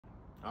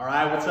All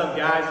right, what's up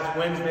guys? It's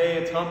Wednesday,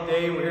 it's hump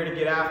day, we're here to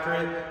get after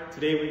it.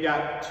 Today we've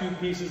got two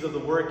pieces of the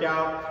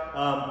workout.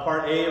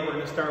 Part A, we're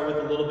gonna start with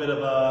a little bit of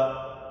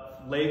a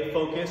leg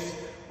focus.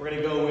 We're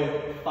gonna go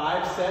with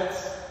 5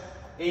 sets,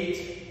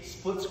 8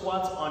 split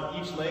squats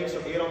on each leg,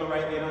 so 8 on the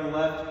right, 8 on the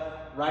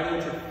left, right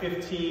into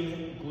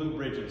 15 glute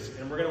bridges.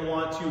 And we're gonna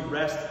want to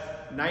rest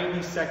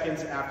 90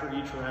 seconds after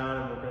each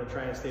round, and we're gonna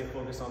try and stay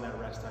focused on that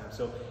rest time.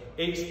 So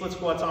 8 split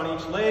squats on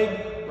each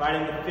leg, right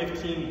into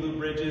 15 glute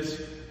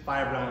bridges,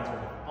 5 rounds worth.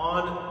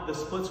 On the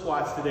split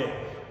squats today,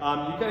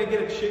 you gotta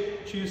get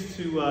a choose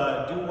to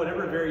do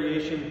whatever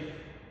variation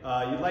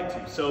you'd like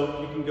to.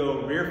 So you can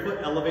go rear foot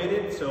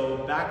elevated, so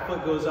back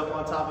foot goes up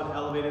on top of an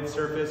elevated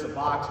surface, a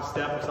box, a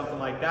step, or something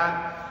like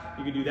that.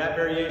 You can do that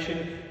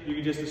variation. You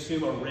can just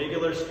assume a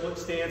regular split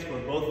stance where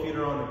both feet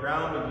are on the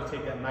ground, and you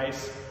take that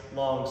nice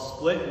long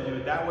split and do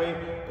it that way.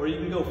 Or you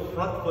can go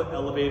front foot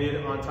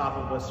elevated on top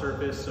of a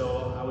surface,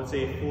 so I would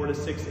say 4 to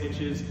 6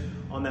 inches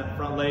on that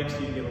front leg, so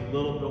you can get a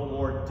little bit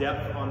more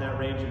depth on that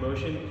range of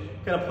motion.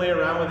 Kind of play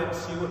around with it,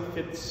 see what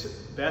fits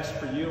best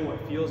for you and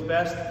what feels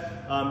best.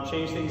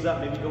 Change things up,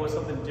 maybe go with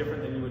something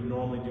different than you would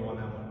normally do on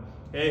that one.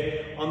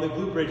 Okay, on the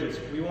glute bridges,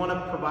 we want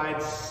to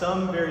provide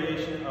some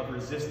variation of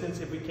resistance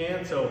if we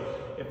can. So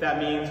if that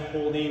means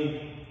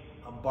holding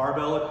a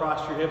barbell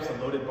across your hips, a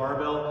loaded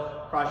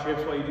barbell across your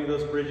hips while you do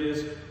those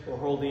bridges, or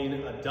holding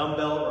a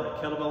dumbbell or a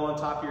kettlebell on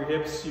top of your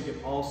hips, you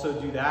can also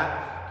do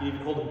that. You can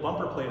even hold a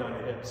bumper plate on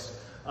your hips.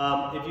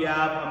 If you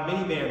have a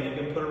mini band that you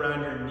can put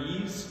around your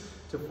knees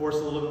to force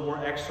a little bit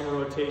more external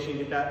rotation,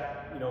 get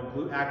that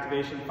glute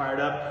activation fired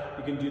up,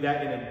 you can do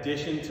that in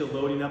addition to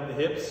loading up the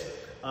hips.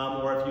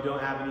 Or if you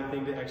don't have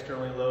anything to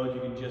externally load,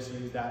 you can just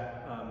use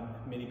that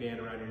mini band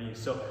around your knees.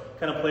 So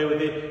kind of play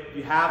with it. If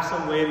you have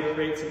some way to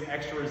create some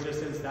extra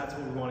resistance, that's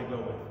what we want to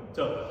go with.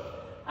 So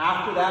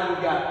after that,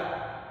 we've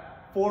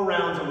got 4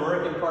 rounds of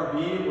work in part B.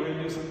 We're going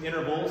to do some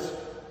intervals.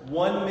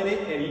 1 minute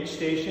at each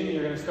station.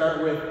 You're going to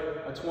start with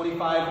a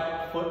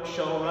 25-foot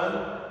shuttle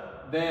run,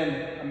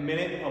 then a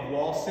minute of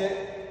wall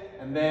sit,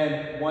 and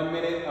then 1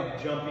 minute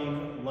of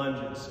jumping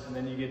lunges, and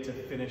then you get to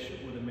finish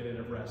with a minute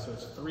of rest. So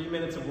it's 3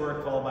 minutes of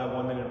work followed by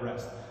 1 minute of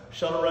rest.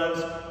 Shuttle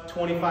runs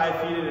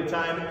 25 feet at a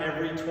time.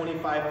 Every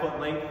 25-foot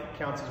length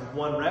counts as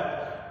 1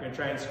 rep. You're gonna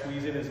try and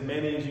squeeze in as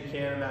many as you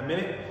can in that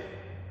minute.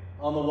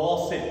 On the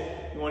wall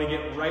sit, you wanna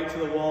get right to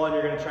the wall, and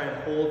you're gonna try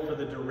and hold for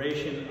the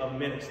duration of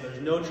minutes. There's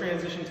no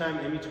transition time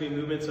in between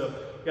movements, so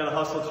you gotta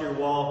hustle to your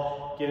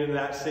wall, get into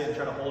that sit, and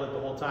try to hold it the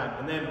whole time.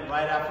 And then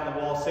right after the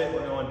wall sit,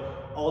 we're going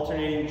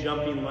alternating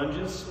jumping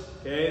lunges.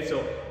 Okay,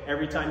 so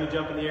every time you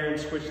jump in the air and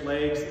switch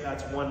legs,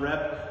 that's 1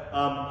 rep.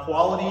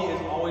 Quality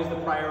is always the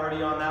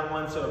priority on that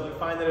one. So if you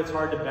find that it's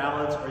hard to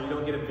balance, or you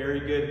don't get a very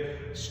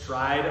good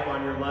stride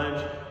on your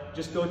lunge,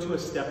 just go to a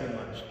stepping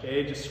lunge.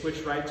 Okay, just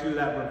switch right to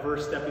that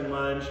reverse stepping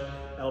lunge.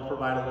 That'll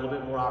provide a little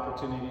bit more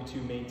opportunity to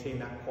maintain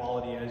that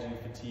quality as you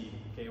fatigue.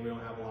 Okay, we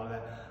don't have a lot of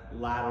that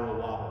lateral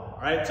wobble. All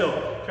right, so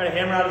try to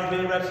hammer out as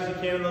many reps as you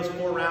can in those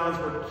 4 rounds.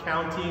 We're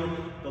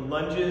counting the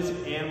lunges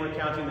and we're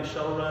counting the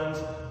shuttle runs.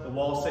 The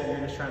wall set, you're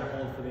just trying to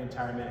hold for the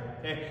entire minute.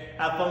 Okay,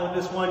 have fun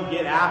with this one,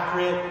 get after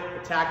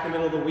it, attack the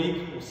middle of the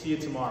week. We'll see you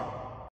tomorrow.